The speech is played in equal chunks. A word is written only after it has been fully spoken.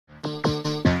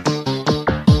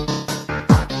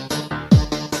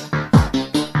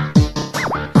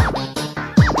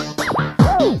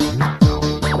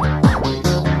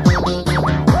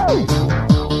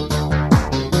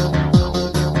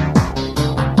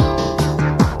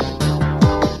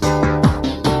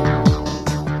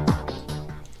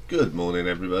Good morning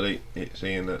everybody, it's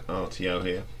Iain at R.T.O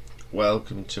here.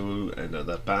 Welcome to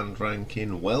another band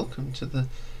ranking. Welcome to the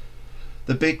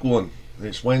big one.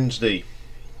 It's Wednesday,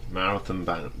 marathon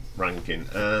band ranking.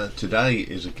 Today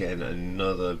is again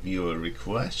another viewer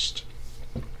request,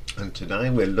 and today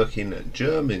we're looking at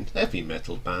German heavy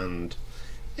metal band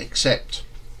Accept.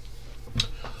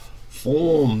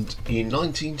 Formed in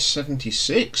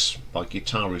 1976 by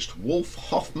guitarist Wolf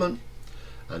Hoffmann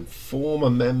and former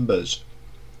members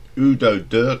Udo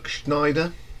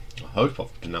Dirkschneider, I hope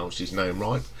I've pronounced his name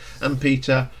right, and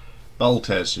Peter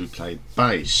Baltes, who played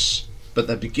bass. But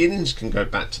their beginnings can go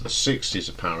back to the 60s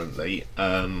apparently.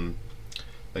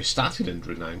 They started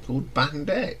under a name called Band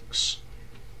X.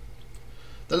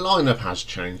 The lineup has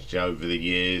changed over the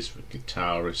years with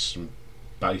guitarists and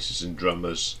bassists and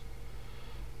drummers.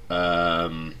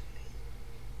 There's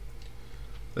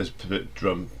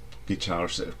drum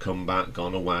guitarists that have come back,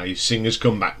 gone away, singers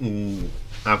come back and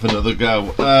have another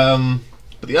go.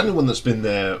 But the only one that's been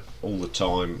there all the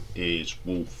time is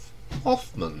Wolf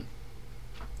Hoffmann.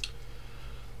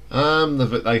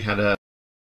 They had a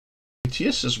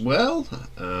hiatus as well,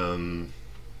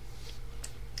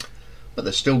 but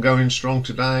they're still going strong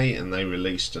today, and they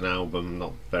released an album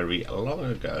not very long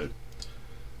ago.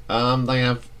 They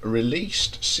have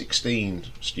released 16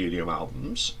 studio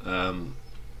albums.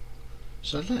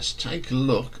 So let's take a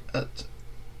look at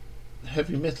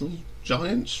heavy metal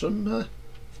giants from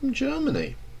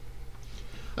Germany.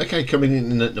 Okay, coming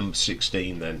in at number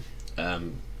 16 then.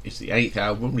 It's the 8th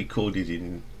album,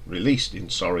 released in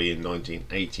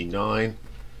 1989.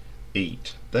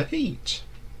 Eat the Heat.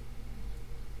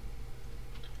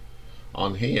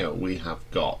 On here we have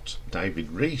got David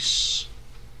Rees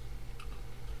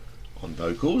on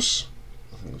vocals.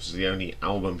 I think this is the only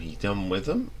album he done with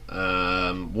them.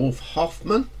 Wolf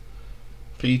Hoffmann,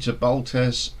 Peter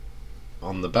Baltes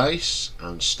on the bass,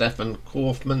 and Stefan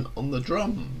Kaufmann on the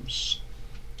drums.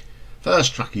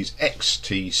 First track is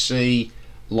XTC.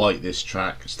 Like this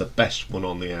track, it's the best one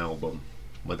on the album,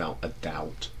 without a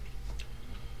doubt.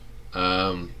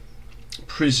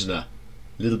 Prisoner,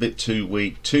 a little bit too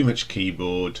weak, too much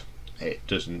keyboard. It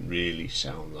doesn't really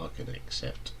sound like an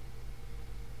Accept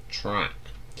track.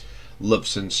 Love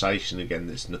Sensation, again,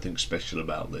 there's nothing special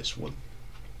about this one.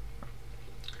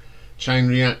 Chain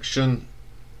Reaction,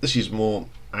 this is more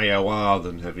AOR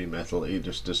than heavy metal. It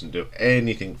just doesn't do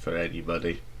anything for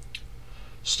anybody.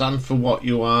 Stand for What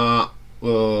You Are,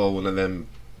 oh, one of them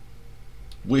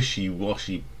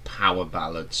wishy-washy power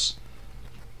ballads.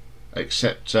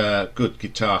 Except good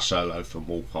guitar solo from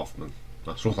Wolf Hoffmann.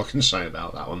 That's all I can say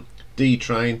about that one.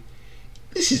 D-Train,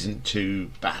 this isn't too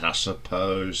bad, I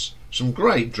suppose. Some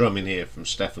great drumming here from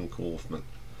Stefan Kaufmann,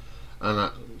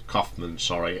 and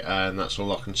that's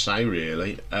all I can say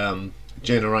really.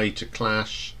 Generator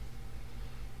Clash.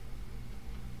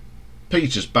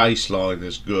 Peter's bass line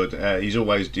is good. He's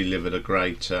always delivered a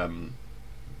great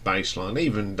bass line.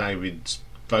 Even David's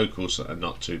vocals are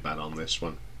not too bad on this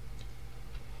one.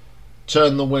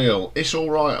 Turn the Wheel. It's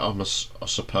alright, I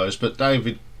suppose, but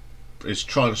David is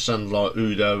trying to sound like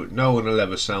Udo. No one will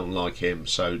ever sound like him,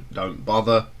 so don't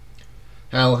bother.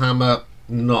 Hellhammer,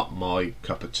 not my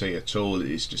cup of tea at all.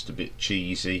 It's just a bit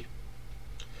cheesy.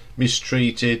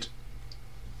 Mistreated,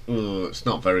 it's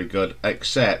not very good,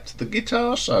 except the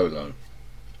guitar solo.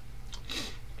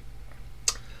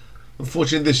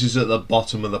 Unfortunately, this is at the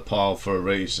bottom of the pile for a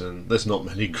reason. There's not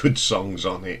many good songs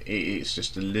on it. It's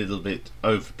just a little bit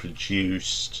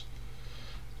overproduced.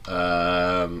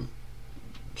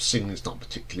 Singing's not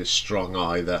particularly strong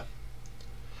either.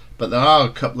 But there are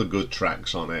a couple of good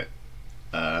tracks on it.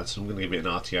 So I'm going to give it an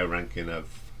R.T.O ranking of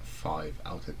 5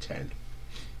 out of 10.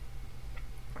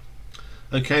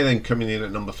 Okay, then coming in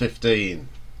at number 15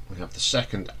 we have the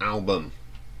second album,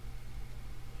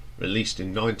 released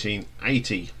in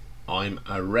 1980, I'm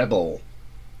a Rebel.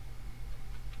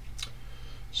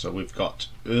 So we've got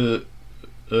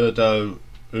Udo,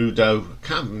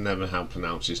 can't remember how to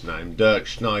pronounce his name, Dirk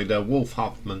Schneider, Wolf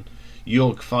Hoffmann,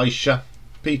 Jörg Feischer,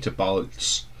 Peter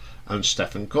Baltes and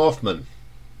Stefan Kaufmann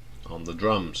on the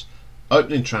drums.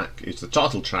 Opening track is the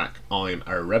title track, I'm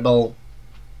a Rebel.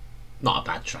 Not a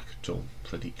bad track at all,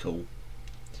 pretty cool.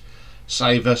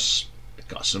 Save Us,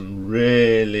 got some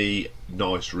really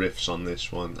nice riffs on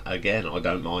this one. Again, I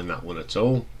don't mind that one at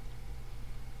all.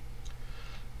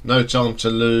 No Time to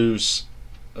Lose,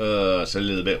 it's a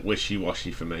little bit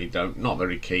wishy-washy for me, not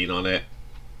very keen on it.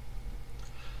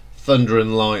 Thunder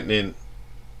and Lightning,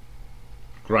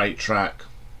 great track.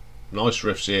 Nice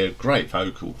riffs here, great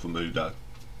vocal from Udo.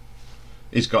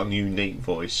 He's got a unique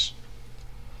voice.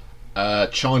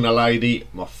 China Lady,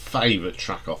 my favourite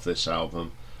track off this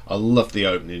album. I love the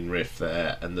opening riff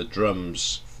there, and the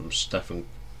drums from Stefan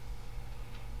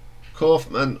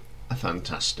Kaufman are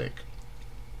fantastic.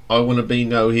 I Want to Be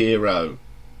No Hero,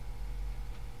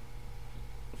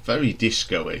 very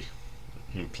disco-y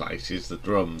in places, the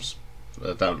drums.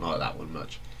 I don't like that one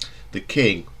much. The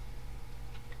King,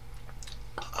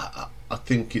 I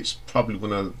think it's probably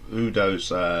one of Udo's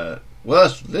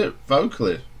worst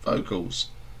vocals.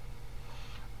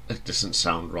 It doesn't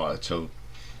sound right at all.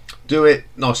 Do It,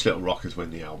 nice little rockers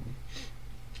win the album.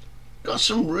 Got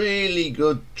some really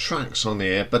good tracks on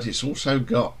here, but it's also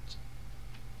got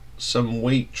some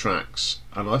weak tracks,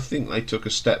 and I think they took a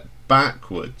step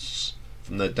backwards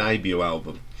from their debut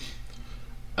album.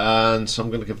 And so I'm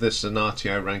going to give this an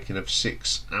R.T.O ranking of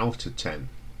 6 out of 10.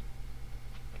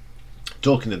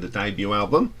 Talking of the debut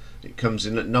album, it comes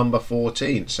in at number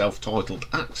 14, self-titled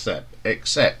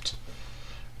Accept,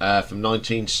 from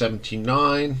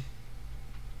 1979.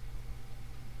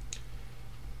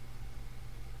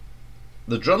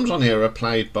 The drums on here are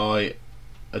played by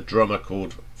a drummer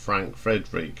called Frank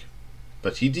Frederick,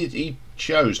 but he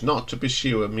chose not to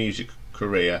pursue a music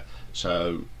career,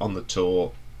 so on the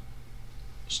tour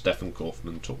Stefan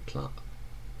Kaufman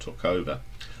took over.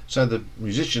 So the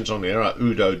musicians on here are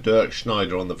Udo Dirk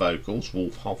Schneider on the vocals,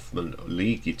 Wolf Hoffmann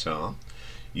lead guitar,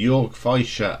 Jörg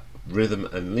Fischer rhythm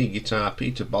and lead guitar,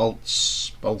 Peter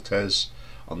Boltes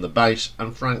on the bass,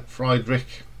 and Frank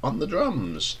Friedrich on the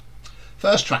drums.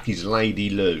 First track is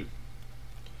Lady Lou.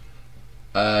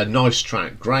 Nice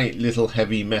track, great little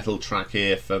heavy metal track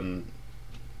here from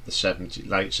the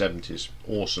late 70s.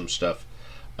 Awesome stuff.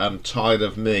 Tired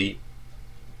of Me.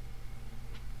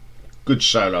 Good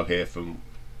solo here from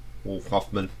Wolf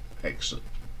Hoffmann.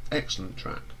 Excellent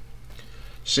track.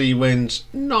 Sea Winds,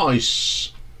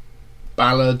 nice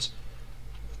ballad.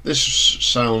 This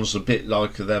sounds a bit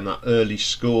like them early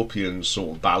Scorpions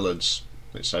sort of ballads.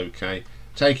 It's okay.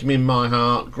 Take 'Em In My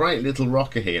Heart, great little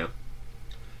rocker here.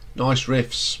 Nice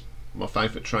riffs, my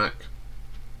favourite track.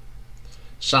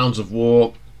 Sounds of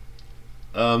War.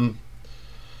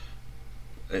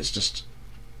 It's just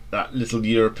that little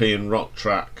European rock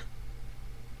track.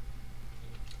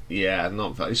 Yeah,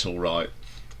 it's alright.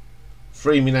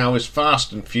 Free Me Now is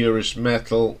fast and furious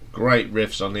metal. Great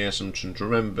riffs on here, some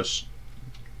tremendous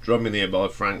drumming here by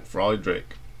Frank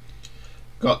Friedrich.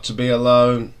 Got to Be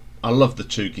Alone. I love the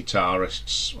two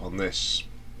guitarists on this,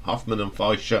 Hoffmann and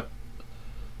Fischer.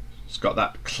 It's got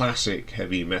that classic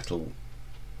heavy metal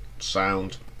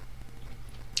sound.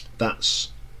 That's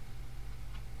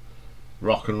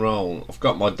rock and roll. I've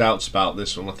got my doubts about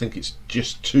this one. I think it's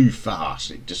just too fast.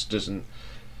 It just doesn't.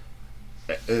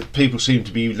 People seem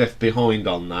to be left behind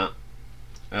on that.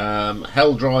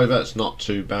 Hell Driver, it's not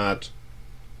too bad.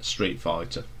 Street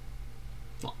Fighter,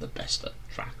 not the best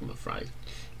track, I'm afraid.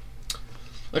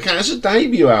 Okay, as a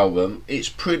debut album, it's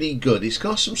pretty good. It's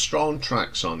got some strong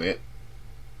tracks on it.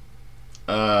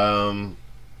 But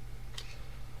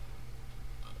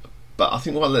I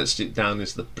think what lets it down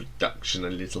is the production a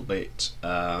little bit.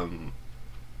 I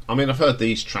mean, I've heard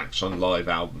these tracks on live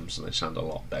albums and they sound a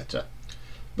lot better.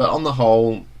 But on the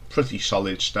whole, pretty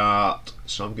solid start.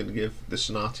 So I'm going to give this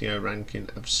an R.T.O ranking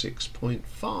of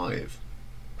 6.5.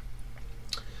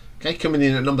 Okay, coming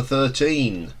in at number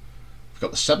 13. We've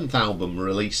got the 7th album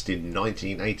released in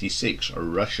 1986,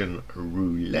 Russian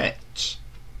Roulette.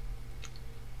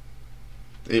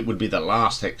 It would be the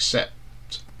last Accept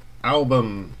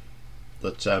album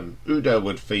that Udo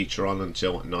would feature on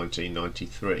until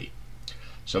 1993.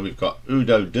 So we've got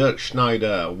Udo Dirk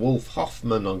Schneider, Wolf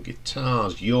Hoffmann on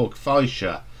guitars, Jörg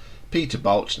Fischer, Peter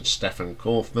Boltz and Stefan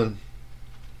Kaufman.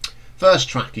 First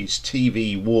track is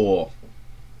TV War.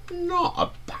 Not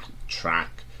a bad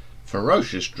track.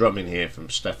 Ferocious drumming here from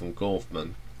Stefan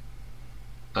Kaufman.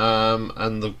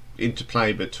 And the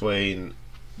interplay between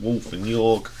Wolf and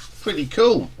Jörg, pretty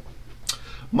cool.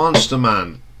 Monster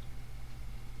Man.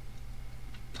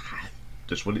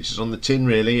 Just what it says on the tin,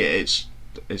 really. It's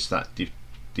that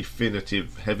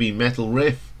definitive heavy metal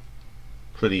riff.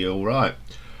 Pretty alright.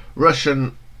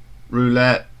 Russian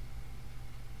Roulette.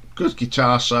 Good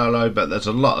guitar solo, but there's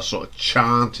a lot of sort of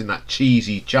chanting, that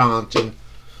cheesy chanting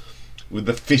with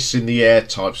the fists in the air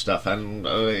type stuff, and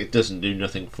it doesn't do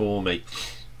nothing for me.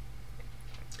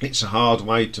 It's hard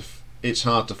to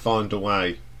find a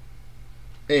way.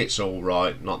 It's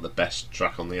alright, not the best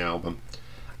track on the album.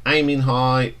 Aiming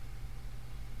High.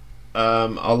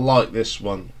 I like this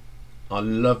one. I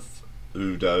love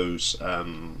Udo's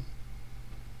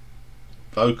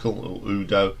vocal, or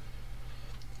Udo.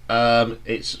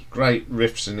 It's great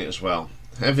riffs in it as well.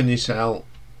 Heaven is Hell.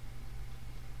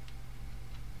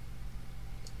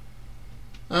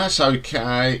 That's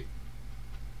okay.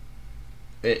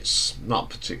 it's not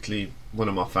particularly one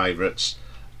of my favourites.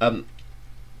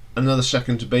 Another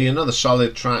Second to Be, another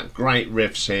solid track, great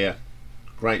riffs here,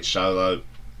 great solo,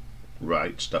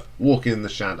 great stuff. Walking in the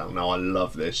Shadow, now I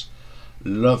love this.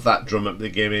 Love that drum at the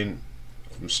beginning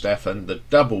from Stefan. The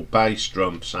double bass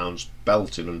drum sounds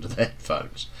belting under the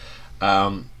headphones.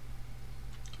 The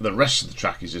rest of the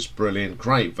track is just brilliant,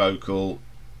 great vocal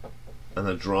and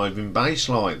a driving bass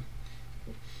line.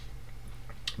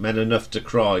 Men Enough to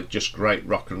Cry, just great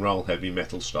rock and roll heavy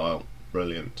metal style,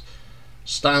 brilliant.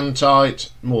 Stand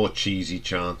Tight, more cheesy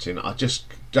chanting. I just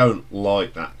don't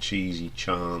like that cheesy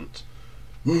chant.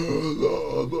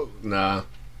 Nah.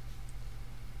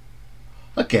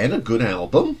 Again, a good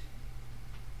album.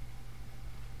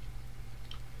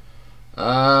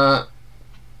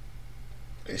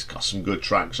 It's got some good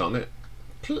tracks on it,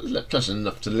 pleasant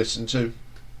enough to listen to.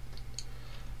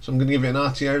 So I'm going to give it an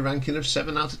R.T.O ranking of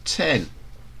 7 out of 10.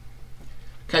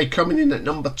 Okay, coming in at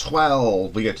number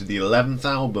 12, we go to the 11th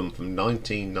album from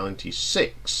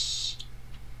 1996,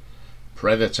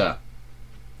 Predator.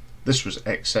 This was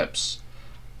Accept's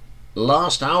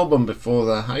last album before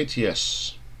the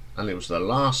hiatus, and it was the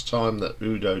last time that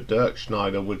Udo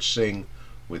Dirkschneider would sing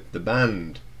with the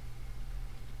band.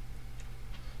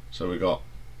 So we got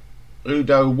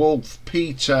Udo, Wolf,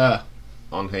 Peter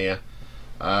on here.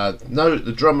 Note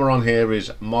the drummer on here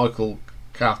is Michael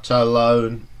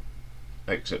Catalone,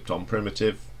 except on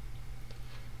Primitive.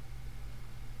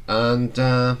 And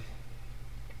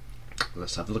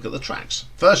let's have a look at the tracks.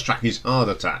 First track is Hard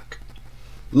Attack.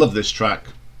 Love this track.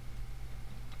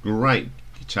 Great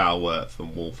guitar work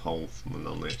from Wolf Hoffman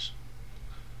on this.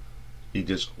 He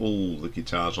does all the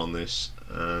guitars on this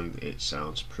and it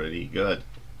sounds pretty good.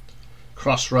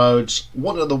 Crossroads,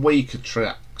 one of the weaker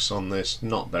tracks on this,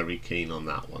 not very keen on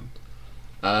that one.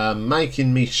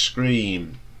 Making Me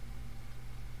Scream,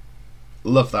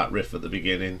 love that riff at the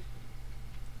beginning.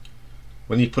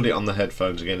 When you put it on the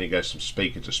headphones again, it goes from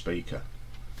speaker to speaker.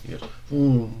 It goes,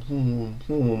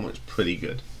 it's pretty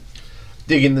good.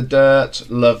 Digging the Dirt,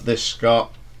 love this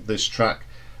Scott, this track.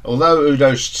 Although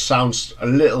Udo sounds a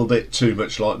little bit too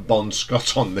much like Bon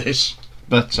Scott on this,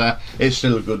 but it's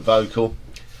still a good vocal.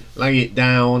 Lay It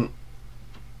Down,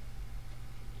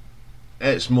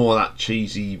 it's more that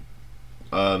cheesy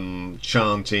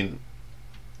chanting.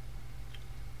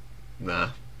 Nah,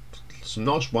 some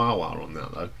nice wah-wah on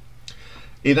that though.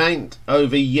 It Ain't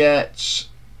Over Yet,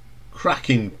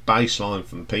 cracking bass line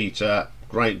from Peter,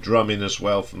 great drumming as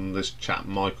well from this chap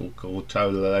Michael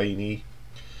Cortolani,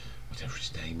 whatever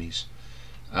his name is.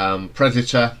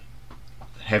 Predator,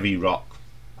 heavy rock,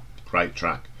 great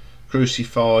track.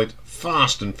 Crucified,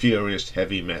 fast and furious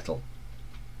heavy metal.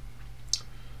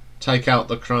 Take Out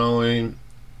the Crime,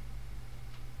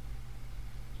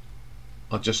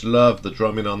 I just love the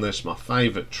drumming on this, my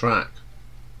favourite track.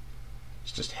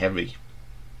 It's just heavy.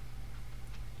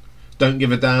 Don't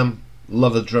Give a Damn,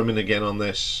 love the drumming again on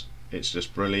this, it's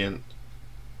just brilliant.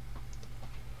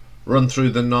 Run Through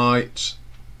the Night,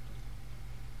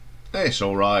 it's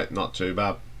alright, not too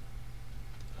bad.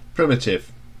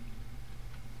 Primitive,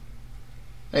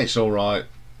 it's alright,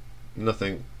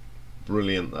 nothing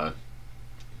brilliant though.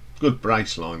 Good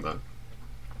bass line though.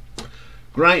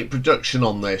 Great production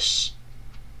on this.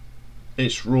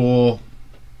 It's raw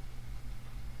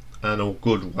and a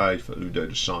good way for Udo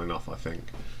to sign off, I think.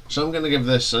 So I'm going to give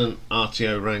this an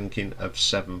R.T.O ranking of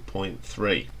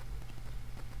 7.3.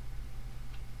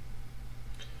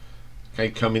 Okay,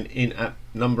 coming in at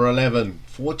number 11,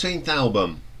 14th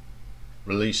album,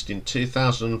 released in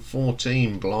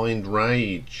 2014, Blind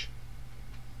Rage.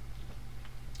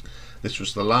 This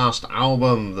was the last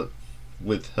album that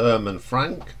with Herman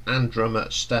Frank and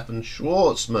drummer Stefan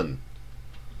Schwartzman.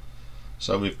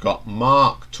 So we've got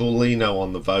Mark Torlino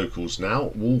on the vocals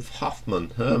now, Wolf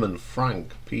Hoffman, Herman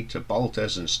Frank, Peter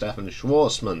Boltes and Stefan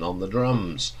Schwartzman on the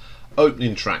drums.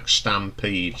 Opening track,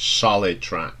 Stampede, solid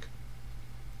track.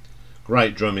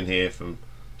 Great drumming here from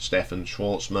Stefan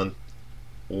Schwartzman,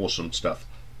 awesome stuff.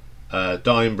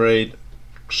 Dying Breed,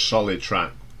 solid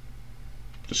track,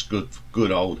 just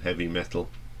good old heavy metal.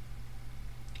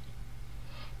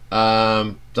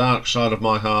 Dark Side of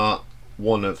My Heart,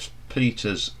 one of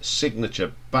Peter's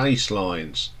signature bass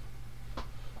lines,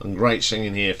 and great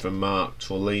singing here from Mark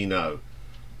Torlino,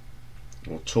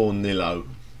 or Tornillo.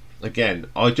 Again,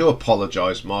 I do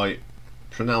apologise, my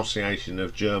pronunciation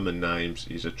of German names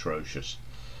is atrocious.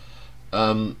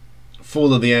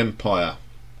 Fall of the Empire,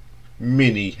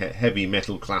 mini heavy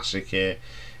metal classic here.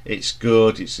 It's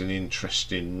good, it's an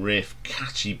interesting riff,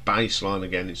 catchy bass line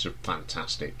again, it's a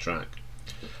fantastic track.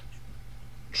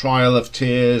 Trial of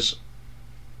Tears,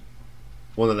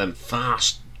 one of them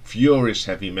fast furious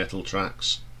heavy metal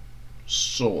tracks,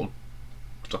 sort of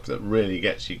stuff that really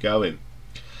gets you going.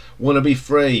 Wanna Be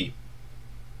Free,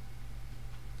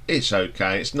 it's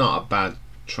okay, it's not a bad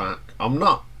track. I'm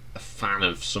not a fan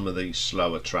of some of these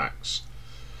slower tracks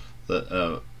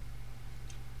that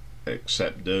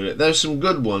Accept do it. There's some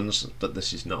good ones, but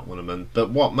this is not one of them.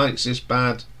 But what makes this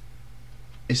bad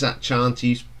is that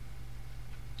chanty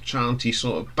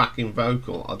sort of backing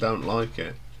vocal. I don't like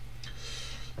it.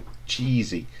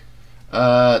 Cheesy.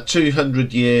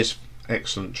 200 Years,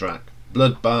 excellent track.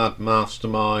 Bloodbad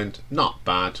Mastermind, not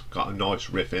bad, got a nice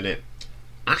riff in it.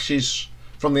 Ashes,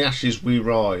 From the Ashes We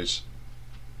Rise.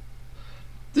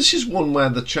 This is one where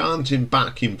the chanting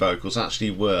backing vocals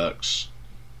actually works.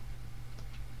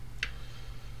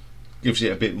 Gives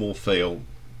it a bit more feel.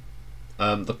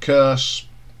 The Curse,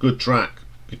 good track.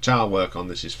 Guitar work on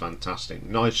this is fantastic.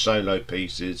 Nice solo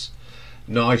pieces,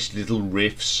 nice little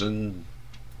riffs and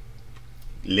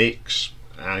licks,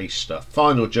 ace stuff.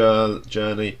 Final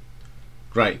Journey,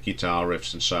 great guitar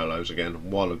riffs and solos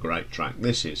again. What a great track.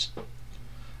 This is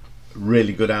a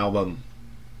really good album.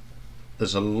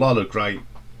 There's a lot of great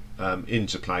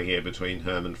interplay here between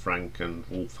Herman Frank and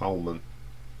Wolf Holman.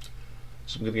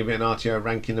 So I'm going to give it an R.T.O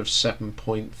ranking of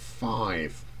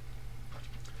 7.5.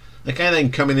 Okay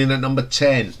then, coming in at number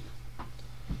 10.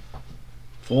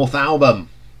 Fourth album,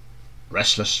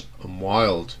 Restless and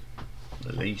Wild,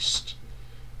 released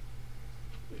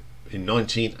in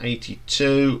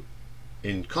 1982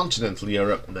 in continental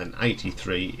Europe and then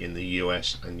 83 in the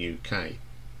US and UK.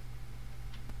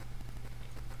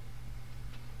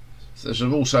 This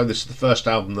is the first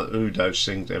album that Udo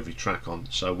sings every track on.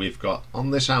 So we've got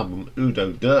on this album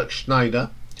Udo, Dirk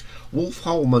Schneider, Wolf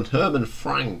Holman, Herman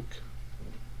Frank.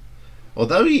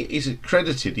 Although he is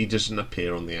credited, he doesn't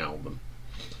appear on the album.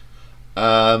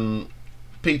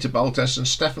 Peter Boltes and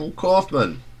Stefan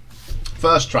Kaufmann.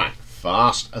 First track,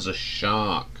 Fast as a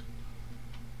Shark.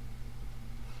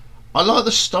 I like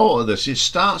the start of this. It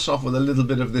starts off with a little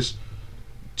bit of this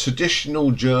traditional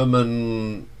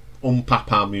German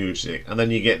papa music, and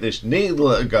then you get this needle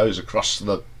that goes across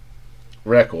the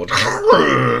record,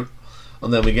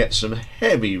 and then we get some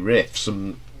heavy riffs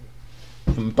from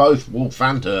both Wolf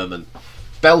and Herman.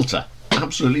 Belter,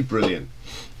 absolutely brilliant.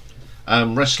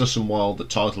 Restless and Wild, the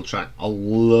title track. I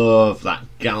love that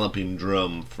galloping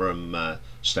drum from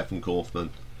Stefan Kaufmann.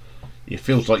 It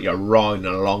feels like you're riding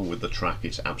along with the track.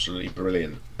 It's absolutely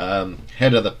brilliant.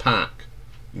 Head of the Pack,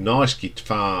 nice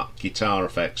guitar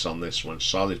effects on this one.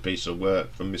 Solid piece of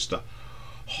work from Mr.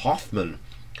 Hoffman.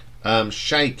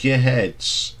 Shake Your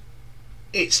Heads,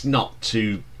 it's not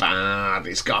too bad.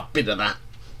 It's got a bit of that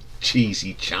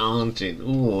cheesy chanting.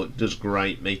 Oh, it does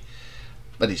grate me,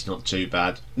 but it's not too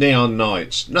bad. Neon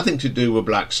Nights, nothing to do with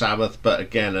Black Sabbath, but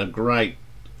again a great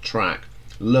track.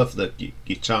 Love the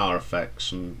guitar effects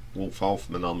from Wolf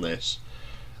Hoffman on this.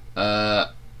 The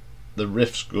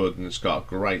riff's good and it's got a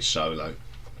great solo.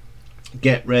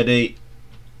 Get Ready,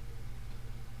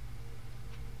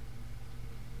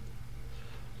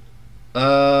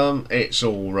 it's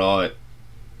alright.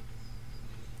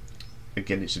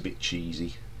 Again, it's a bit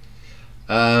cheesy.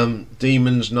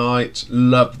 Demon's Night,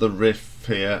 love the riff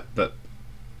here, but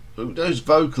Udo's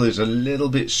vocal is a little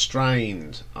bit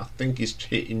strained. I think he's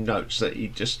hitting notes that he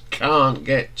just can't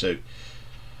get to.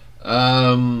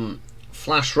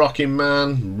 Flash Rocking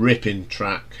Man, ripping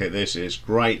track. This is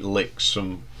great licks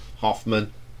from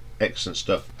Hoffman, excellent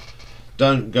stuff.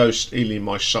 Don't Go Stealing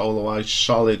My Soul Away,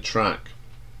 solid track.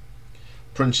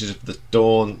 Princes of the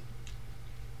Dawn,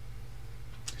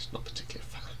 it's not particularly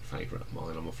a favourite of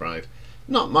mine, I'm afraid.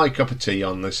 Not my cup of tea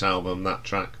on this album, that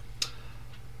track.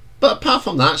 But apart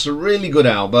from that, it's a really good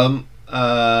album.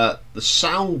 The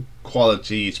sound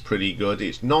quality is pretty good.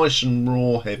 It's nice and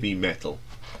raw heavy metal.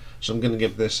 So I'm going to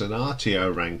give this an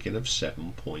R.T.O ranking of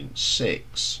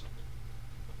 7.6.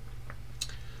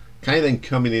 Okay, then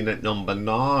coming in at number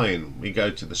 9, we go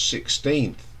to the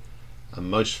 16th and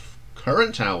most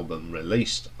current album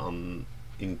released in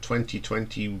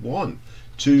 2021,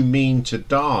 Too Mean to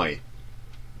Die.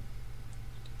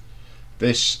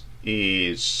 This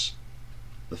is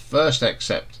the first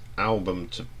Accept album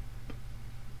to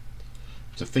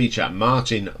feature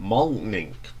Martin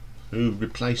Molnink, who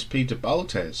replaced Peter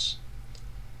Boltes,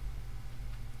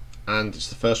 and it's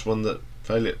the first one that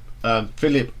Philip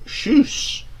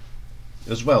Schuss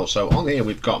as well. So on here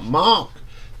we've got Mark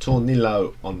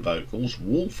Tornillo on vocals,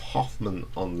 Wolf Hoffman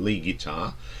on lead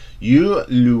guitar, Hugh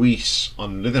Lewis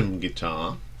on rhythm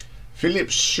guitar, Philip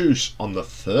Schuss on the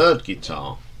third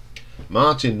guitar,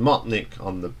 Martin Motnick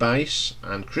on the bass,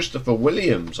 and Christopher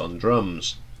Williams on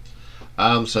drums.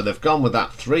 So they've gone with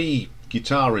that 3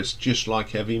 guitarists, just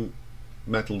like heavy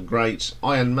metal greats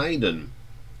Iron Maiden.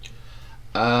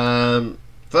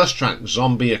 First track,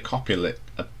 Zombie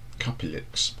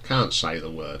Apocalypse. Can't say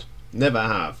the word. Never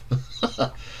have.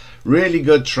 Really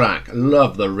good track.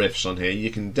 Love the riffs on here. You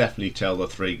can definitely tell the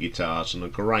 3 guitars, and a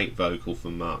great vocal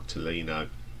from Mark Tolino.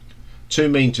 Too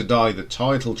Mean to Die, the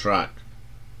title track.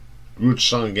 Good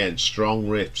song again. Strong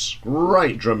riffs.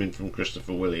 Great drumming from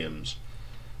Christopher Williams.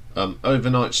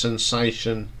 Overnight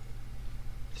Sensation.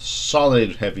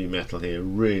 Solid heavy metal here.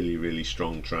 Really, really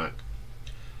strong track.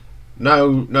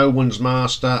 No One's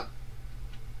Master.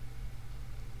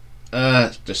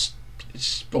 It's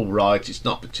alright. It's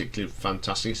not particularly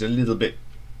fantastic. It's a little bit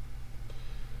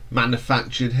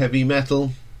manufactured heavy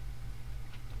metal.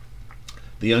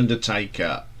 The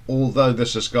Undertaker. Although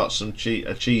this has got some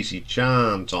a cheesy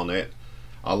chant on it,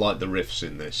 I like the riffs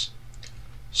in this.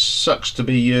 Sucks to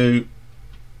Be You.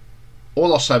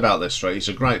 All I'll say about this track, it's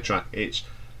a great track. It's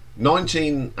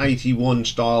 1981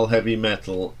 style heavy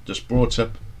metal, just brought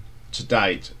up to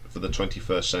date for the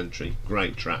 21st century.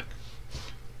 Great track.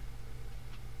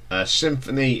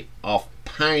 Symphony of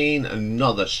Pain,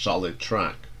 another solid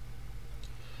track.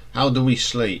 How Do We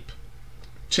Sleep?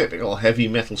 Typical heavy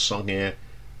metal song here.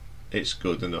 It's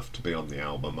good enough to be on the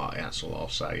album. That's all I'll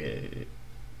say.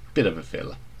 Bit of a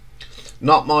filler.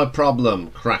 Not My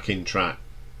Problem, cracking track.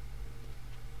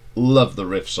 Love the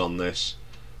riffs on this.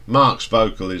 Mark's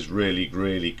vocal is really,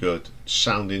 really good.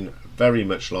 Sounding very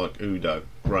much like Udo.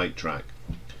 Great track.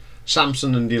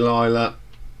 Samson and Delilah.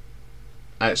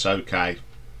 It's okay.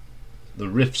 The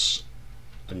riffs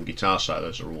and guitar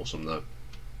solos are awesome though.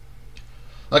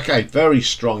 Okay, very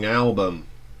strong album.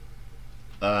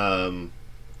 The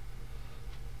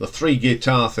 3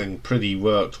 guitar thing pretty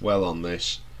worked well on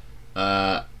this.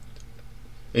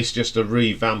 It's just a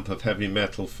revamp of heavy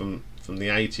metal from the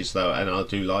 80s though, and I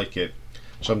do like it.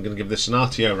 So I'm going to give this an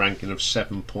R.T.O ranking of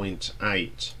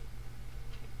 7.8.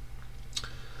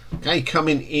 Okay,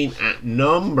 coming in at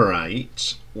number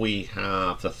 8, we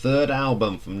have the 3rd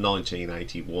album from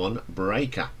 1981,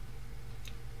 Breaker.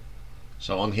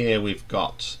 So on here we've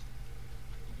got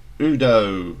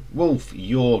Udo, Wolf,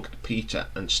 Jorg, Peter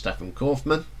and Stefan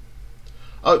Kaufmann.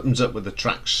 Opens up with the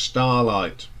track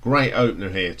Starlight. Great opener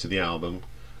here to the album.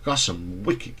 Got some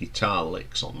wicked guitar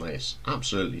licks on this.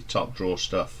 Absolutely top drawer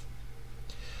stuff.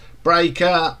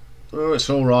 Breaker, oh, it's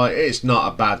alright. It's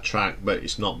not a bad track, but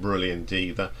it's not brilliant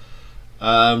either.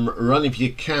 Run If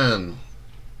You Can.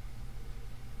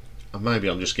 And maybe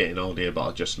I'm just getting old here, but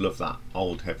I just love that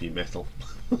old heavy metal.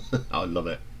 I love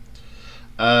it.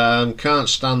 Can't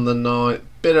Stand the Night.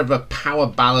 Bit of a power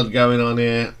ballad going on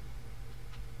here.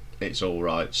 It's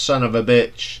alright. Son of a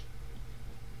Bitch.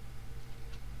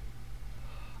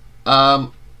 A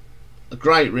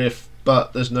great riff,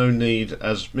 but there's no need,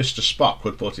 as Mr. Spock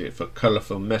would put it, for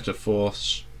colourful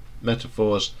metaphors.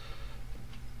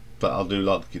 But I'll do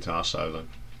like the guitar solo.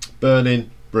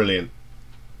 Burning, brilliant.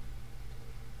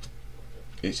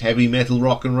 It's heavy metal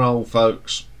rock and roll,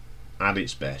 folks, at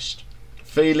its best.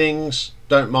 Feelings,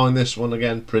 don't mind this one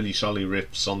again. Pretty solid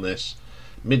riffs on this.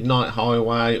 Midnight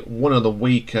Highway, one of the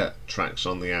weaker tracks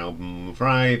on the album, I'm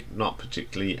afraid. Not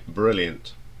particularly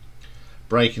brilliant.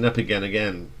 Breaking Up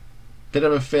Again. Bit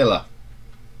of a filler.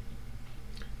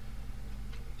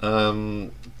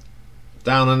 Down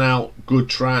and Out, good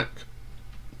track.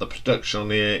 The production on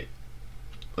here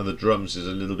and the drums is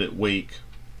a little bit weak.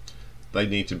 They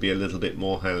need to be a little bit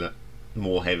more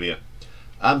heavier.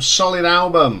 Solid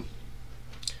album.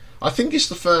 I think it's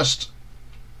the first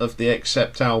of the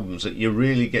Accept albums that you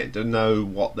really get to know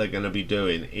what they're going to be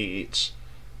doing.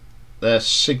 Their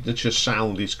signature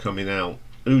sound is coming out.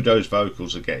 Udo's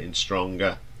vocals are getting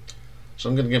stronger. So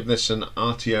I'm going to give this an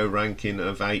R.T.O ranking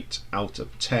of 8 out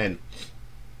of 10.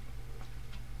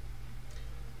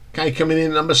 Okay, coming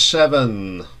in number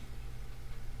 7,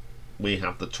 we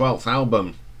have the 12th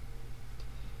album.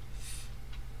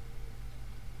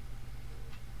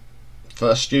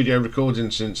 First studio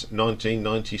recording since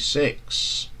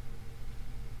 1996.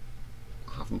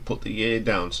 I haven't put the year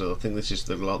down, so I think this is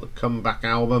the comeback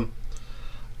album.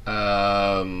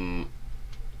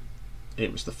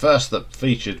 It was the first that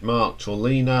featured Mark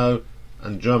Tolino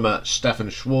and drummer Stefan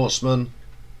Schwartzman.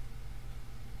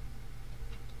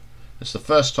 It's the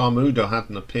first time Udo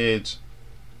hadn't appeared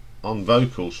on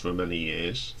vocals for many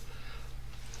years,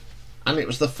 and it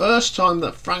was the first time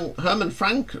that Herman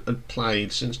Frank had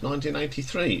played since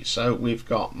 1983. So we've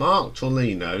got Mark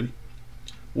Tolino,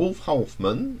 Wolf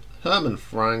Hoffman, Herman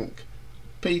Frank,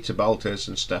 Peter Baltes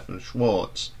and Stefan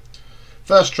Schwartz.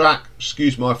 First track,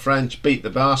 excuse my French, Beat the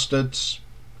Bastards.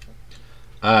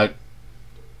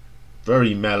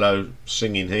 Very mellow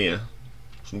singing here.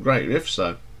 Some great riffs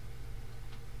though.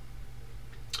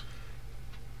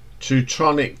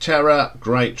 Teutonic Terror,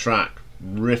 great track.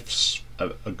 Riffs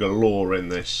a galore in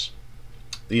this.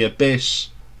 The Abyss,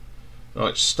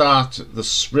 right, the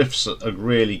riffs are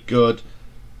really good.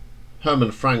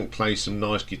 Herman Frank plays some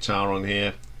nice guitar on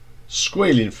here.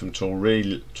 Squealing from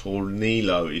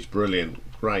Tornillo is brilliant,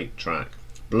 great track.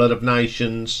 Blood of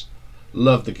Nations,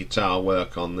 love the guitar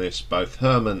work on this. Both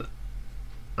Herman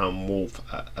and Wolf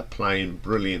are playing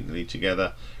brilliantly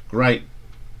together. Great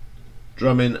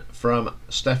drumming from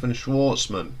Stefan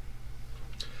Schwartzman.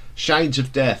 Shades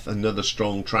of Death, another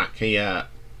strong track here.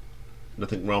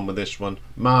 Nothing wrong with this one.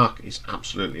 Mark is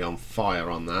absolutely on fire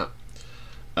on that.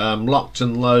 Locked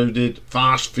and Loaded,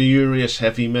 fast, furious,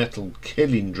 heavy metal,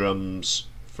 killing drums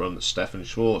from Stefan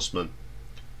Schwartzman.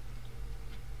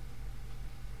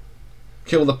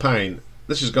 Kill the Pain.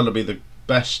 This is going to be the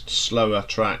best slower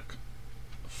track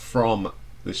from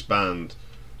this band.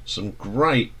 Some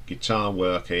great guitar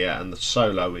work here, and the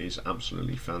solo is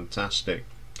absolutely fantastic.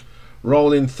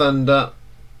 Rolling Thunder,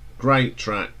 great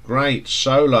track, great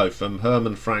solo from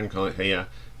Herman Frank here.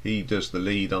 He does the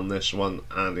lead on this one,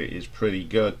 and it is pretty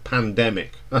good.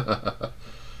 Pandemic, quite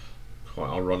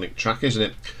ironic track, isn't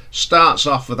it? Starts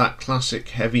off with that classic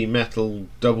heavy metal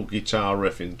double guitar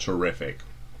riffing, terrific.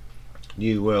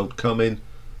 New World Coming,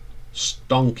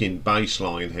 stonking bass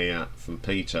line here from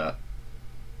Peter,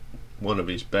 one of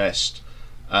his best.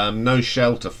 No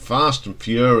Shelter, fast and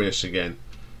furious again,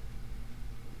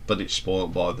 but it's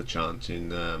spoiled by the chanting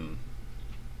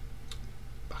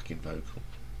backing vocal.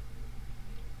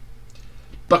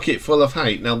 Bucket Full of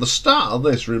Hate. Now the start of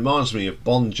this reminds me of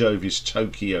Bon Jovi's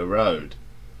Tokyo Road,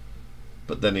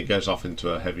 but then it goes off into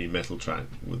a heavy metal track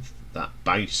with that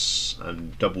bass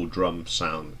and double drum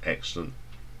sound. Excellent.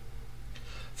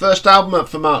 First album up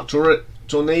for Mark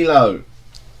Tornillo.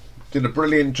 Did a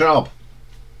brilliant job.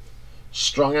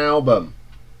 Strong album.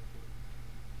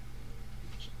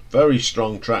 Very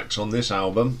strong tracks on this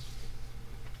album,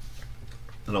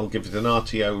 and I'll give it an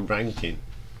R.T.O ranking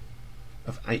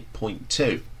of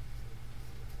 8.2.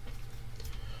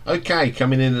 Okay,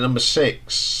 coming in at number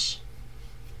 6,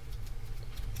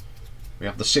 we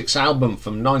have the 6th album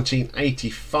from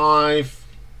 1985,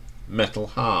 Metal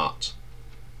Heart.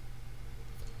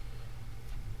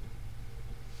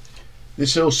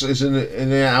 This also is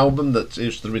an album that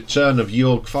is the return of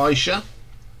Jörg Fischer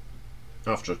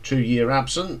after a 2-year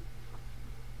absence.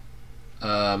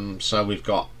 So we've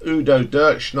got Udo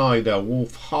Dirkschneider,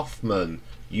 Wolf Hoffmann,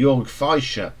 Jörg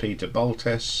Fischer, Peter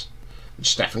Boltes, and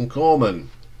Stefan Korman.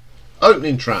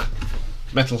 Opening track,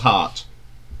 Metal Heart.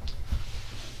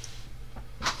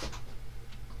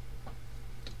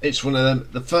 It's one of them.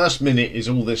 The first minute is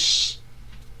all this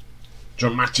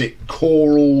dramatic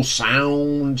choral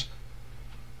sound,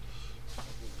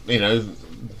 you know,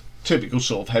 typical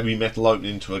sort of heavy metal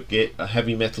opening to a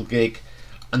heavy metal gig,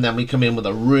 and then we come in with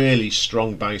a really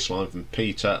strong bass line from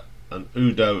Peter, and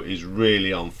Udo is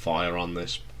really on fire on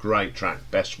this. Great track,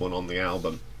 best one on the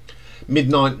album.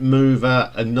 Midnight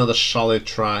Mover, another solid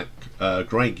track,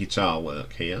 great guitar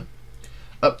work here.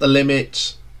 Up the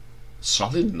Limit,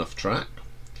 solid enough track.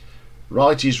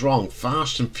 Right is Wrong,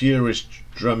 fast and furious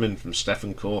drumming from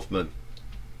Stefan Kaufmann.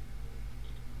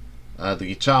 The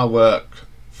guitar work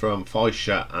from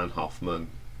Fischer and Hoffmann,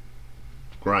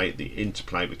 great. The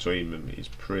interplay between them is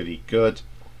pretty good.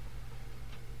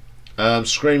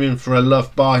 Screaming for a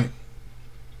Lullaby,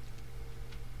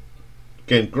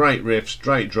 again, great riffs,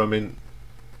 great drumming.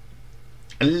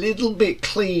 A little bit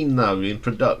clean though in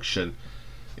production.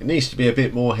 It needs to be a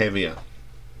bit more heavier.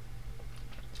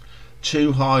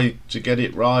 Too high to get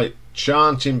it right.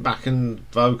 Chanting back and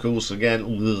vocals again.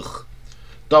 Ugh.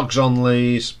 Dogs on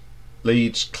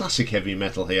Leads, classic heavy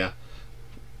metal here.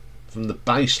 From the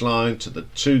bass line to the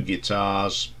 2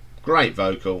 guitars, great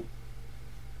vocal,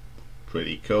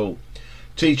 pretty cool.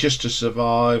 Teach Us to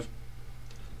Survive.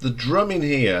 The drumming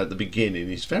here at the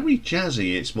beginning is very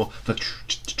jazzy. It's more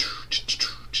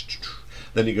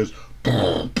then it goes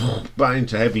back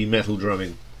into heavy metal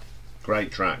drumming.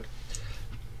 Great track.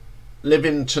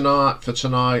 Living Tonight for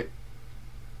Tonight,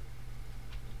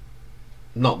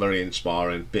 not very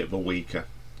inspiring, bit of a weaker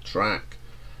track.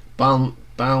 Bound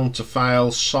to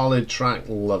Fail, solid track,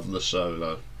 love the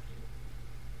solo.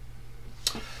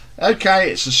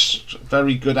 Okay, it's a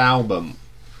very good album.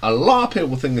 A lot of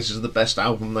people think this is the best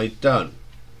album they've done,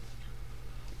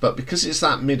 but because it's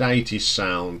that mid-80s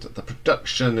sound, the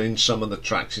production in some of the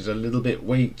tracks is a little bit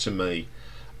weak to me.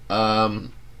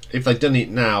 If they'd done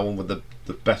it now and with the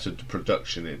better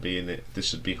production, it'd be in it,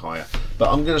 this would be higher, but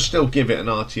I'm going to still give it an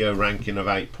R.T.O ranking of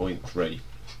 8.3.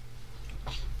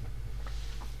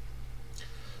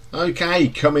 Okay,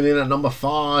 coming in at number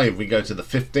 5, we go to the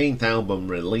 15th album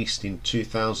released in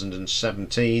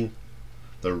 2017,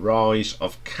 The Rise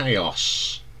of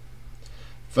Chaos.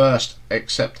 First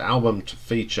Accept album to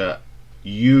feature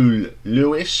Huey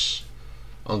Lewis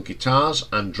on guitars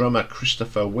and drummer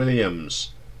Christopher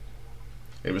Williams.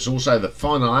 It was also the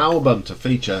final album to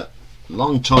feature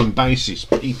longtime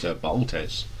bassist Peter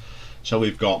Boltes. So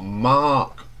we've got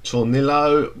Mark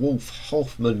Tornillo, Wolf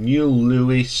Hoffman, Huey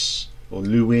Lewis, or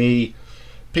Louis,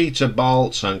 Peter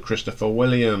Bolts and Christopher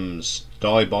Williams.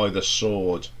 Die by the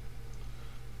Sword.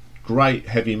 Great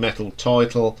heavy metal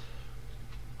title,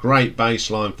 great bass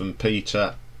line from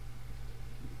Peter,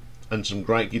 and some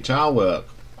great guitar work.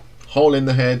 Hole in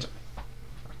the Head,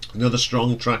 another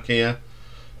strong track here,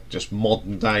 just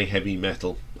modern day heavy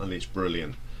metal, and it's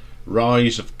brilliant.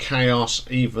 Rise of Chaos,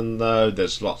 even though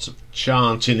there's lots of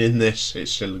chanting in this,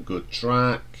 it's still a good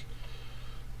track.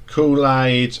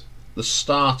 Kool-Aid, the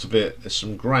start of it, there's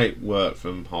some great work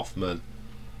from Hoffman.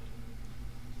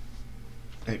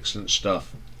 Excellent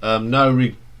stuff. No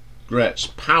Regrets,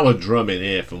 power drumming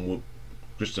here from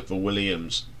Christopher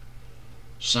Williams.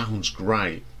 Sounds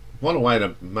great. What a way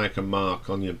to make a mark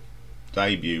on your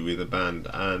debut with a band,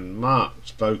 and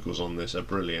Mark's vocals on this are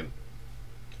brilliant.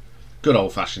 Good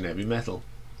old fashioned heavy metal.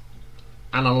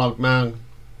 Analog Man,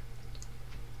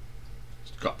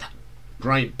 it's got that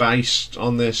great bass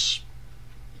on this.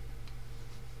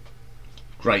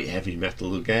 Great heavy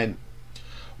metal again.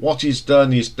 What Is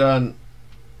Done Is Done.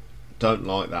 Don't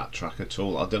like that track at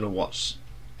all. I don't know what's,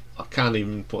 I can't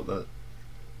even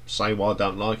say why I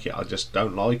don't like it. I just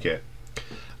don't like it.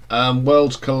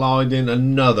 Worlds Colliding,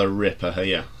 another ripper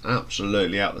here,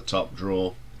 absolutely out the top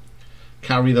drawer.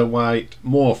 Carry the Weight,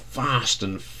 more fast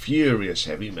and furious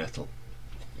heavy metal.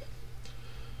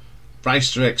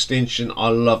 Race to Extinction, I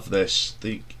love this.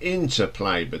 The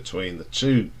interplay between the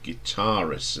two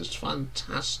guitarists is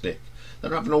fantastic.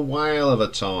 They're having a whale of a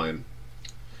time.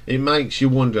 It makes you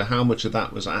wonder how much of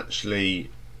that was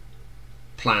actually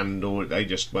planned, or they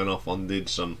just went off and did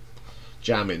some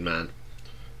jamming, man.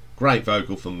 Great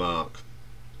vocal from Mark.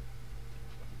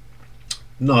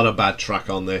 Not a bad track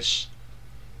on this.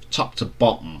 Top to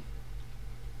bottom.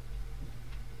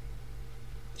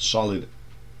 Solid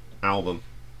album.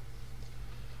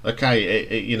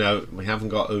 Okay, you know, we haven't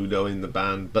got Udo in the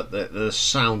band, but the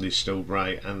sound is still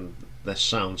great, and their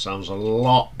sound sounds a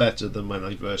lot better than when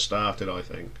they first started, I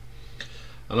think.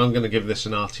 And I'm going to give this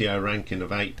an R.T.O ranking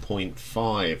of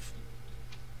 8.5.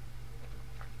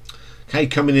 Okay,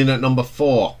 coming in at number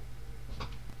 4,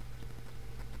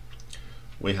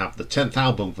 we have the 10th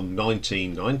album from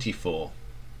 1994,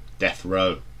 Death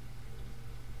Row.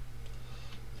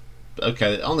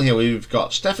 Okay, on here we've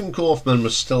got Stefan Kaufmann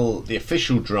was still the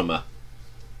official drummer,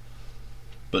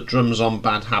 but drums on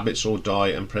Bad Habits or Die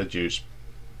and Prejudice.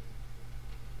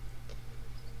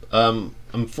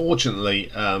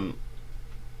 Unfortunately,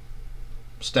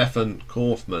 Stefan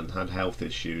Kaufmann had health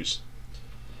issues,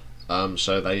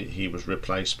 so he was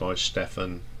replaced by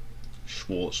Stefan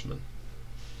Schwartzman.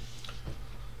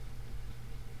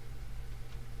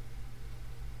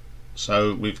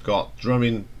 So we've got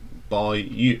drumming by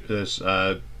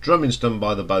drumming's done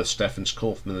by both Stefans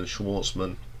Kaufmann and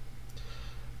Schwartzman.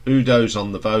 Udo's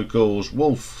on the vocals,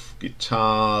 Wolf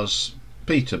guitars,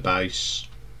 Peter bass.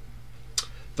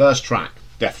 First track,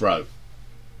 Death Row.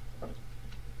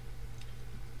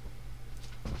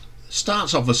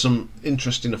 Starts off with some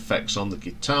interesting effects on the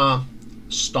guitar,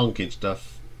 stonking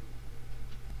stuff.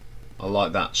 I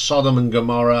like that. Sodom and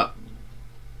Gomorrah.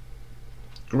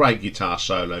 Great guitar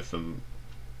solo from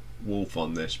Wolf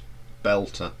on this,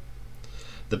 belter.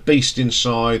 The Beast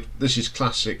Inside, this is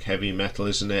classic heavy metal,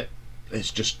 isn't it?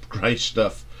 It's just great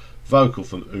stuff. Vocal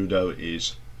from Udo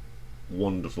is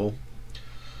wonderful.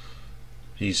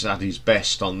 He's at his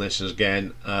best on this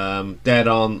again. Dead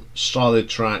on, solid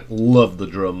track, love the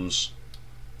drums.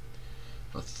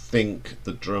 I think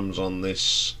the drums on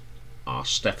this are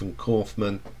Stefan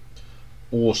Kaufmann.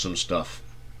 Awesome stuff.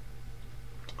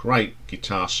 Great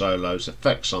guitar solos,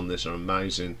 effects on this are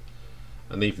amazing,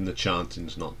 and even the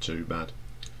chanting's not too bad.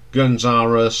 Guns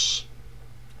R Us,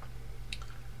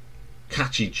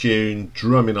 catchy tune,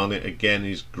 drumming on it again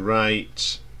is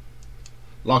great.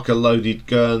 Like a Loaded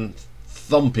Gun,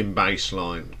 thumping bass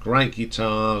line, great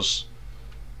guitars.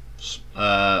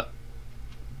 The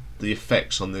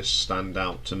effects on this stand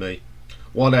out to me.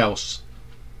 What else?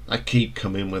 They keep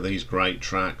coming with these great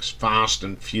tracks. Fast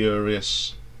and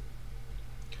Furious.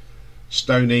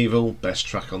 Stone Evil, best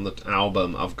track on the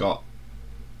album. I've got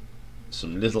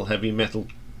some little heavy metal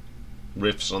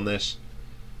riffs on this.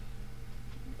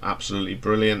 Absolutely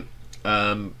brilliant.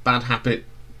 Bad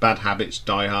Habits,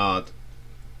 Die Hard.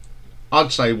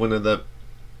 I'd say one of the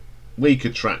weaker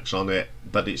tracks on it,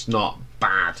 but it's not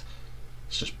bad.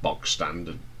 It's just box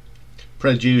standard.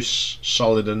 Produce,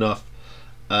 solid enough.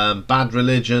 Bad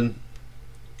Religion,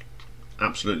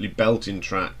 absolutely belting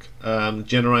track.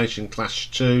 Generation Clash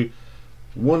 2,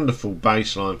 wonderful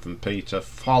bass line from Peter,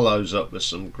 follows up with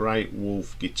some great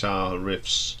Wolf guitar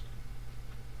riffs.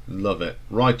 Love it.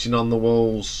 Writing on the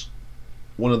Walls,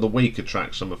 one of the weaker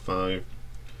tracks, I'm afraid.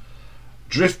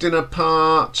 Drifting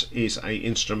Apart is a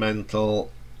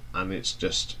instrumental, and it's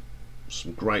just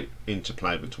some great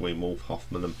interplay between Wolf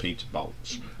Hoffmann and Peter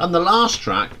Baltz. And the last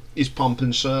track is Pomp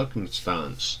and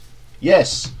Circumstance.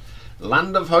 Yes,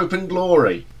 Land of Hope and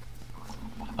Glory.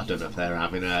 I don't know if they're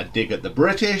having a dig at the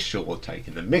British or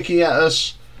taking the mickey at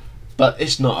us, but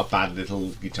it's not a bad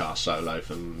little guitar solo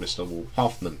from Mr. Wolf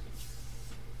Hoffmann.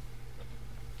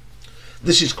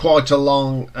 This is quite a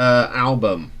long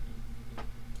album.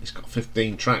 It's got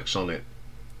 15 tracks on it.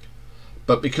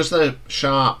 But because they're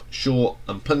sharp, short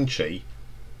and punchy,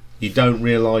 you don't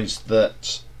realise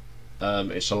that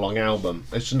it's a long album.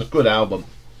 It's a good album.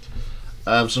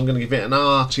 So I'm going to give it an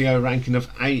R.T.O ranking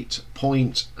of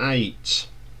 8.8.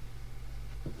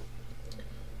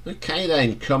 Okay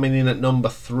then, coming in at number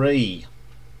 3.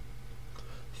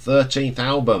 13th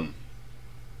album.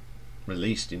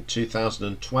 Released in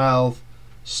 2012.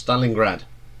 Stalingrad.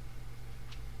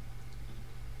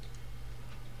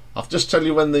 I'll just tell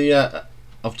you when the...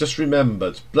 I've just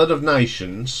remembered. Blood of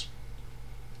Nations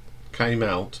came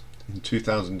out in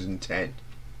 2010.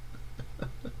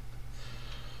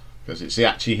 Because it's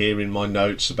actually here in my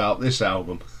notes about this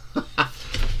album.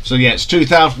 So yeah, it's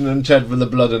 2010 for the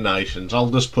Blood of Nations. I'll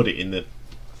just put it in the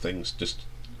things, just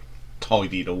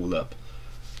tidy it all up.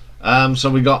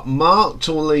 So we got Mark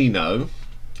Torlino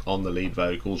on the lead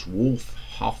vocals, Wolf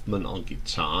Hoffmann on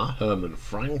guitar, Herman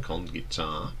Frank on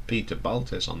guitar, Peter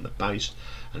Baltz on the bass,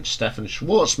 and Stefan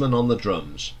Schwartzman on the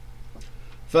drums.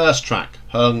 First track,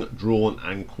 Hung, Drawn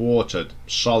and Quartered.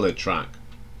 Solid track.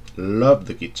 Love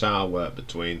the guitar work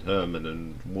between Herman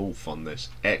and Wolf on this.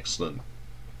 Excellent.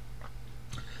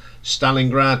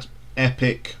 Stalingrad,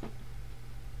 epic.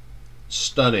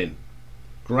 Stunning.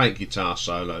 Great guitar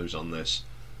solos on this.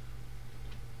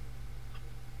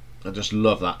 I just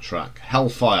love that track.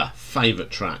 Hellfire, favourite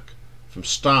track. From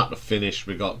start to finish,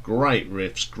 we got great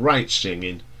riffs, great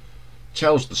singing.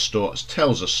 Tells a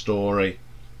story.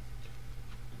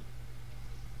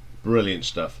 Brilliant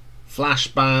stuff.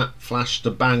 Flashback, flash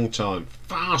to bang time.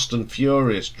 Fast and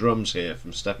furious drums here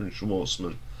from Stefan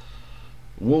Schwartzman.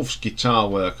 Wolf's guitar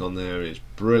work on there is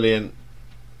brilliant.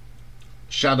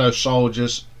 Shadow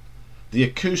Soldiers. The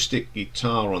acoustic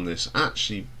guitar on this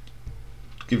actually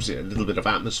gives it a little bit of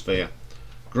atmosphere.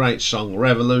 Great song,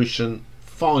 Revolution.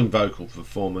 Fine vocal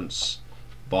performance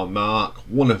by Mark,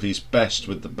 one of his best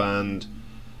with the band.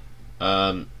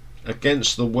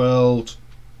 Against the World,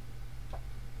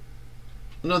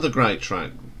 another great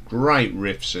track. Great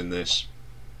riffs in this.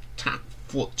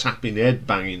 Foot tapping, head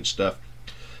banging stuff.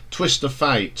 Twist of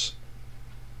Fate.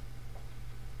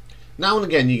 Now and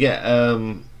again you get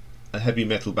a heavy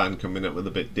metal band coming up with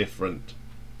a bit different.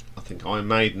 I think Iron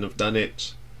Maiden have done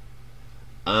it,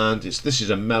 and this is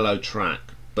a mellow track,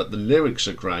 but the lyrics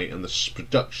are great and the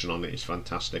production on it is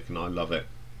fantastic, and I love it.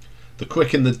 The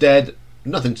Quick and the Dead,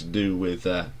 nothing to do with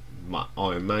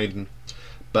Iron Maiden,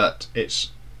 but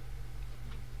it's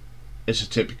a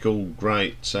typical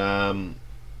great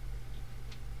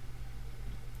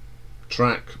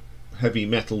track. Heavy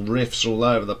metal riffs all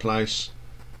over the place,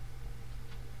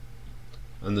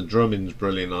 and the drumming's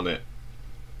brilliant on it.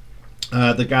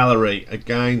 The Gallery,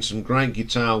 again some great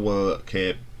guitar work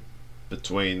here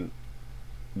between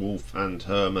Wolf and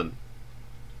Herman.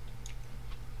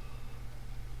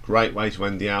 Great way to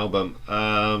end the album.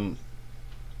 I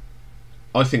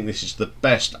think this is the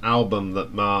best album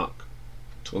that Mark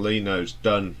Torlino's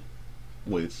done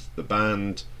with the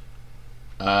band.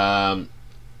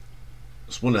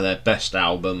 It's one of their best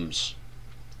albums.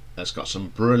 It's got some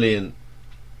brilliant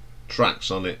tracks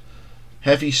on it.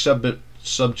 Heavy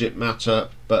subject matter,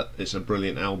 but it's a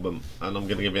brilliant album, and I'm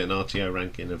going to give it an R.T.O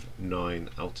ranking of 9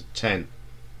 out of 10.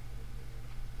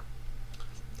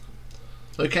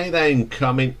 Okay then,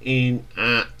 coming in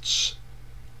at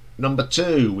number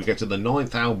 2, we get to the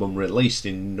 9th album, released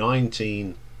in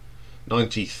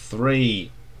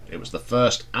 1993. It was the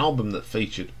first album that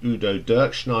featured Udo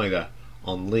Dirkschneider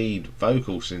on lead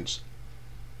vocal since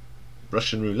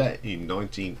Russian Roulette in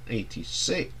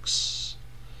 1986.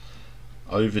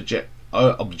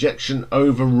 Objection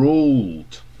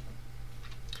Overruled.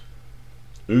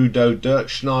 Udo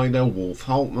Dirkschneider, Wolf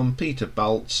Hoffmann, Peter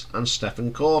Baltz and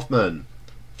Stefan Kaufmann.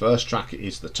 First track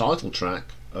is the title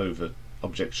track,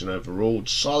 Objection Overruled.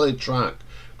 Solid track.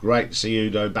 Great to see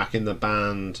Udo back in the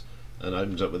band, and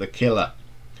opens up with a killer.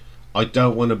 I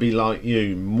Don't Want to Be Like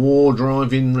You. More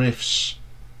driving riffs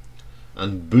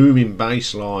and booming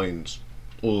bass lines.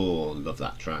 Oh, love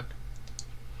that track.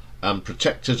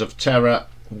 Protectors of Terror.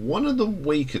 One of the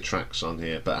weaker tracks on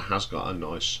here, but it has got a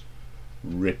nice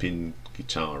ripping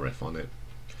guitar riff on it.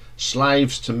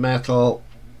 Slaves to Metal.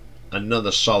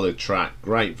 Another solid track.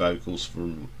 Great vocals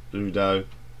from Udo.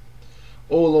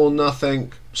 All or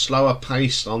Nothing. Slower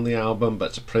pace on the album, but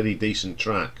it's a pretty decent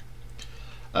track.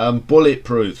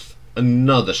 Bulletproof.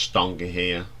 Another stonker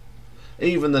here.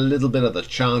 Even the little bit of the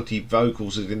chanty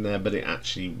vocals is in there, but it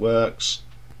actually works.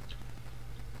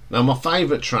 Now my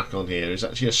favourite track on here is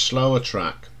actually a slower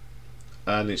track,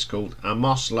 and it's called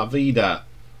Amos La Vida.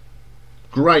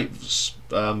 Great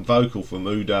vocal from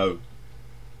Udo.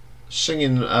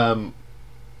 Singing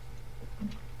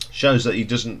shows that he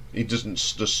doesn't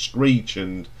just screech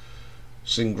and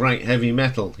sing great heavy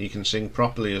metal. He can sing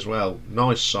properly as well.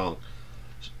 Nice song.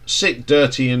 Sick,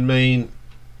 Dirty and Mean.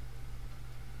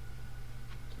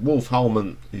 Wolf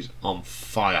Holman is on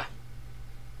fire.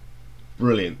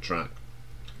 Brilliant track.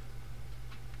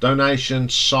 Donation,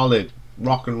 solid.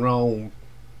 Rock and roll.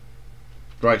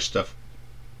 Great stuff.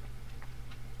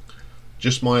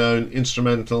 Just My Own,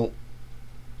 instrumental.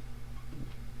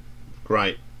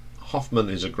 Great. Hoffman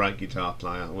is a great guitar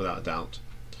player, without a doubt.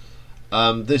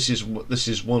 This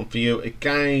is one for you.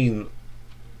 Again,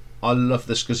 I love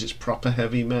this because it's proper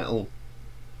heavy metal.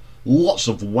 Lots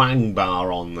of wang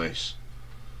bar on this.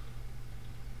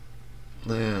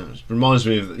 Yeah, it reminds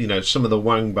me of, you know, some of the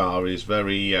wang bar is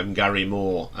very Gary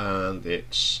Moore, and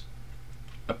it's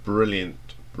a brilliant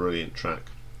track.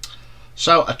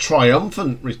 So a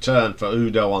triumphant return for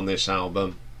Udo on this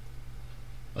album.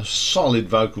 A solid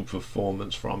vocal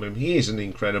performance from him. He is an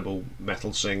incredible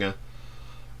metal singer.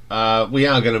 We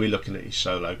are going to be looking at his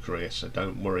solo career, so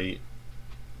don't worry,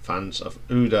 fans of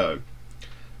Udo.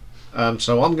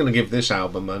 So I'm going to give this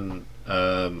album an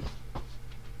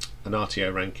R.T.O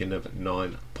ranking of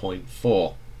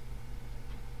 9.4.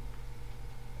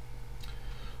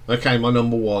 Okay, my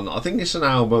number one. I think it's an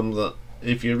album that,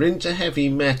 if you're into heavy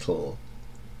metal,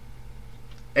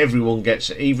 everyone gets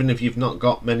it, even if you've not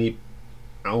got many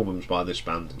albums by this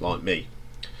band like me.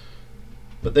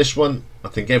 But this one, I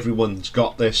think everyone's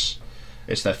got this.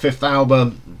 It's their 5th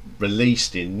album,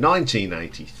 released in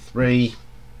 1983.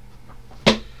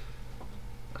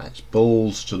 It's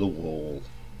Balls to the Wall.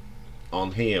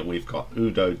 On here we've got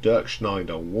Udo, Dirk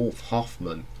Schneider, Wolf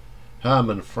Hoffman,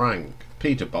 Herman Frank,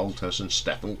 Peter Boltos and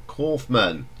Stefan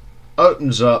Kaufmann.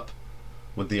 Opens up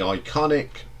with the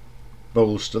iconic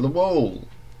Balls to the Wall.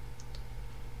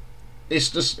 It's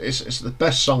the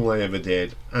best song they ever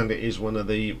did, and it is one of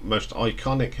the most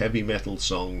iconic heavy metal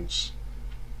songs.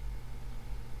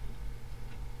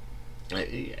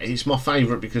 It's my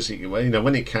favourite because it, you know,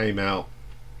 when it came out,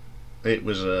 it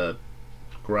was a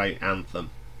great anthem.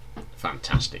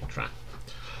 Fantastic track.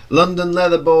 London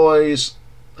Leather Boys,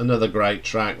 another great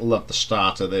track. Love the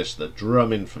start of this. The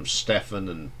drumming from Stefan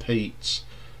and Pete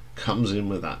comes in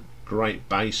with that great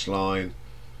bass line.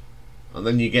 And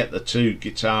then you get the two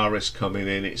guitarists coming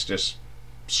in. It's just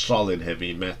solid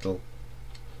heavy metal.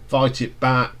 Fight It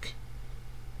Back.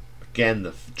 Again,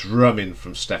 the drumming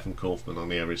from Stefan Kaufmann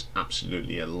on here is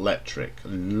absolutely electric. I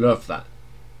love that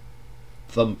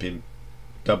thumping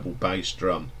double bass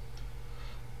drum.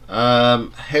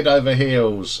 Head Over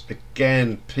Heels.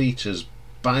 Again, Peter's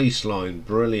bass line,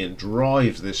 brilliant.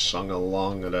 Drives this song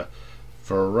along at a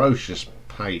ferocious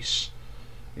pace.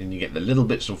 And you get the little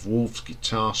bits of Wolf's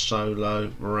guitar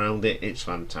solo around it. It's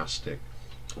fantastic.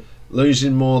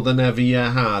 Losing More Than Ever You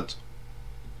Had.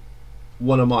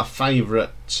 One of my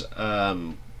favourite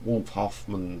Wolf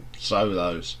Hoffman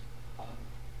solos.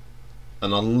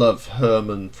 And I love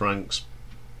Herman Frank's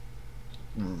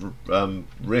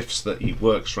riffs that he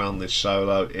works around this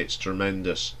solo. It's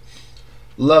tremendous.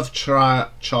 Love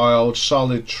Child,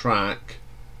 solid track.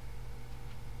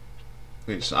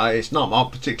 It's not my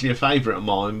particular favourite of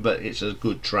mine, but it's a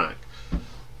good track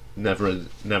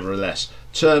nevertheless.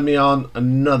 Turn Me On,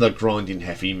 another grinding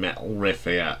heavy metal riff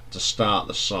here to start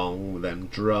the song with them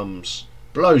drums.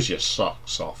 Blows your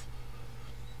socks off.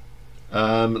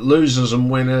 Losers and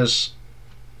Winners.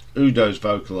 Udo's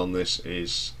vocal on this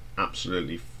is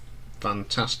absolutely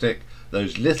fantastic.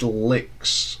 Those little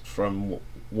licks from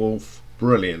Wolf,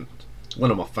 brilliant.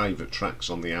 One of my favourite tracks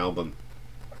on the album.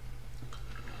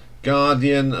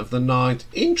 Guardian of the Night.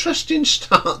 Interesting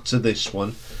start to this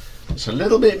one. It's a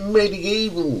little bit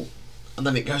medieval, and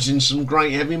then it goes in some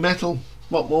great heavy metal.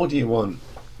 What more do you want?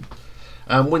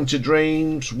 Winter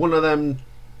Dreams, one of them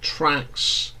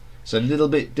tracks. It's a little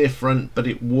bit different, but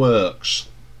it works.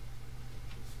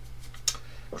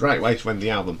 Great way to end the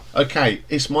album. Okay,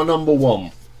 it's my number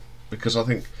one because I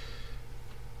think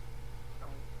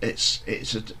it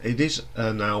is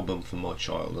an album from my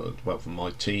childhood, well, from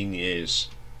my teen years.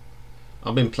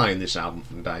 I've been playing this album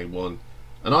from day one,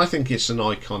 and I think it's an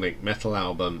iconic metal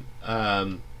album.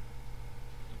 I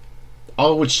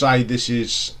would say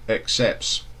this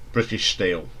accepts British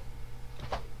Steel,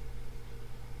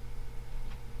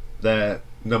 their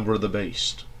Number of the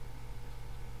Beast.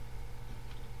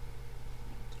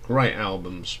 Great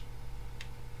albums.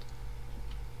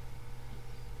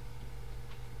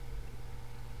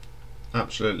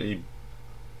 Absolutely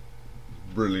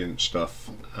brilliant stuff,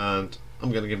 and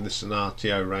I'm going to give this an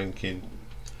R.T.O ranking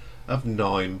of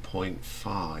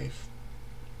 9.5.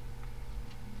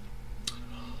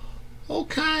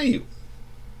 Okay,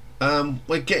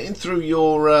 we're getting through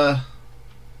your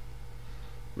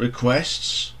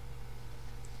requests.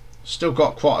 Still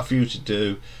got quite a few to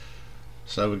do,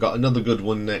 so we've got another good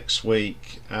one next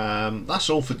week. That's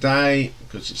all for today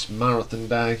because it's marathon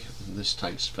day and this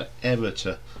takes forever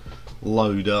to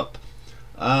load up.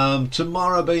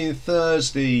 Tomorrow being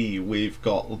Thursday, we've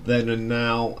got Then and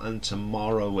Now, and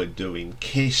tomorrow we're doing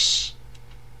Kiss.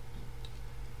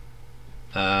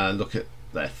 Look at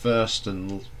their first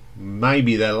and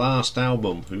maybe their last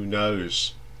album, who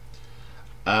knows.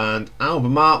 And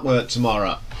album artwork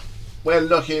tomorrow. We're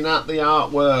looking at the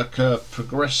artwork of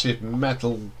progressive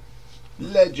metal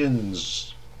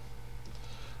legends.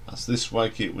 As this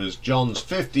week it was John's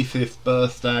 55th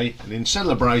birthday, and in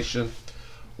celebration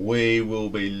we will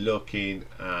be looking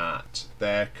at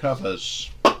their covers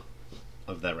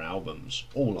of their albums,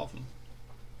 all of them,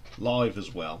 live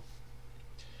as well.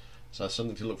 So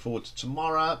something to look forward to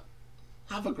tomorrow.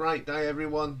 Have a great day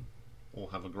everyone, or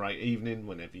have a great evening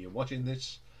whenever you're watching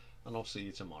this, and I'll see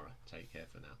you tomorrow. Take care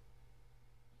for now.